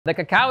The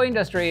cacao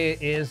industry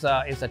is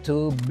a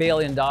 $2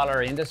 billion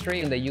industry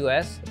in the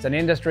U.S. It's an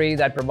industry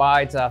that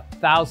provides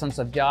thousands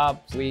of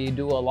jobs. We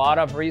do a lot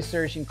of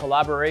research in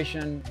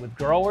collaboration with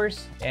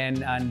growers,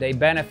 and they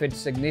benefit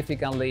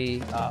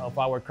significantly of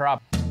our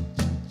crop.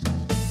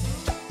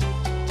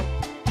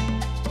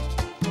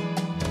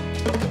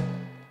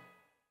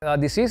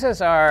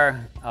 Diseases are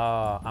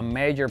a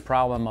major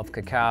problem of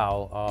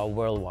cacao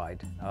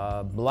worldwide.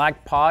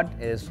 Black pod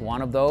is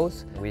one of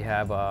those. We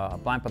have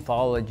plant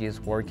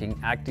pathologists working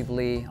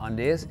actively on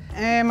this.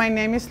 My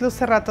name is Luz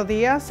Cerrato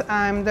Diaz.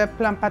 I'm the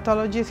plant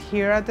pathologist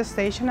here at the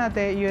station at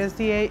the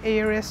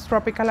USDA-ARS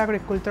Tropical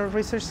Agriculture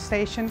Research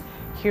Station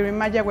here in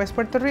Mayagüez,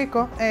 Puerto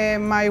Rico.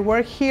 My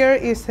work here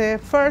is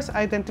first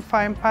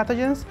identifying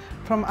pathogens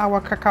from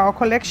our cacao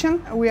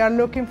collection. We are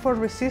looking for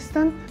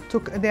resistance to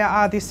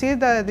the disease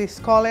that is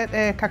called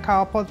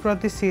cacao pod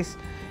rot disease.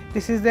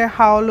 This is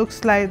how it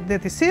looks like the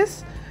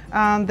disease,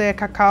 and the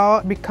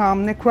cacao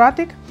becomes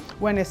necrotic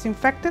when it's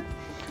infected.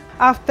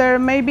 After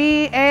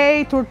maybe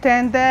 8 or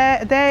 10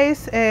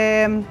 days,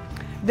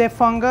 the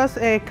fungus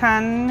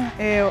can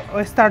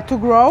start to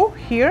grow.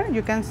 Here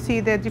you can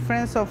see the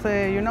difference of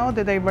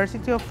the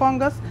diversity of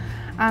fungus,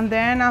 and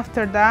then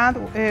after that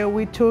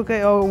we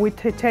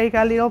take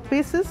a little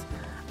pieces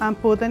and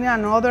put in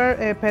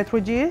another petri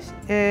dish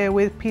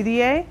with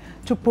PDA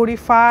to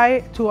purify,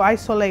 to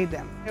isolate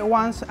them.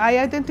 Once I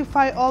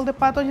identify all the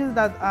pathogens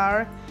that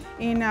are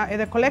in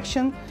the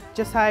collection,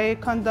 I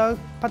conduct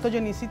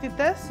pathogenicity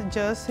tests,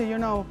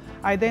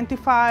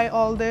 identify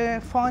all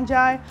the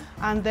fungi,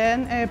 and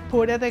then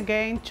put it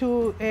again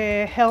to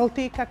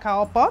healthy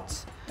cacao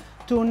pods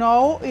to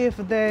know if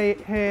they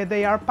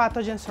are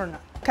pathogens or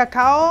not.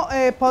 Cacao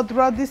pod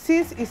rot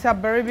disease is a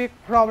very big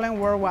problem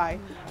worldwide,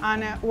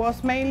 and it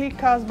was mainly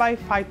caused by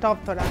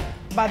Phytophthora.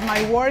 But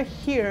my work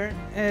here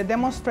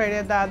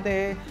demonstrated that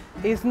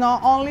it's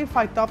not only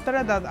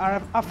Phytophthora that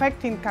are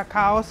affecting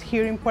cacaos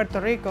here in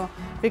Puerto Rico,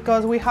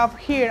 because we have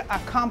here a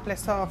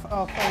complex of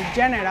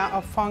genera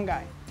of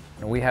fungi.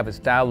 We have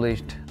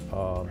established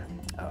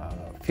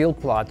field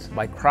plots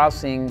by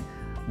crossing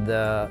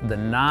the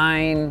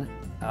 9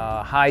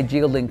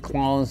 high-yielding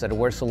clones that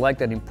were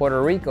selected in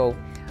Puerto Rico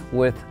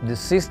with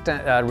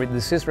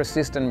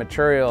disease-resistant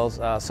materials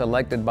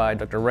selected by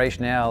Dr. Ray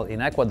Schnell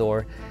in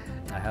Ecuador.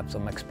 I have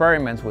some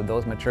experiments with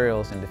those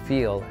materials in the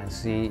field and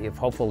see if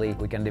hopefully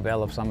we can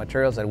develop some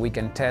materials that we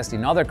can test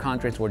in other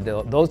countries where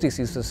those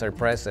diseases are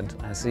present,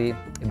 and see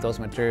if those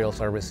materials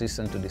are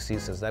resistant to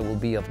diseases. That will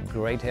be of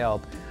great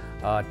help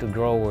to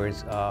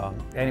growers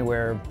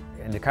anywhere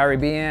in the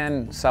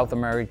Caribbean, South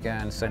America,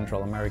 and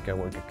Central America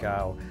where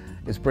cacao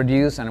is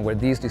produced and where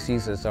these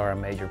diseases are a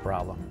major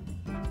problem.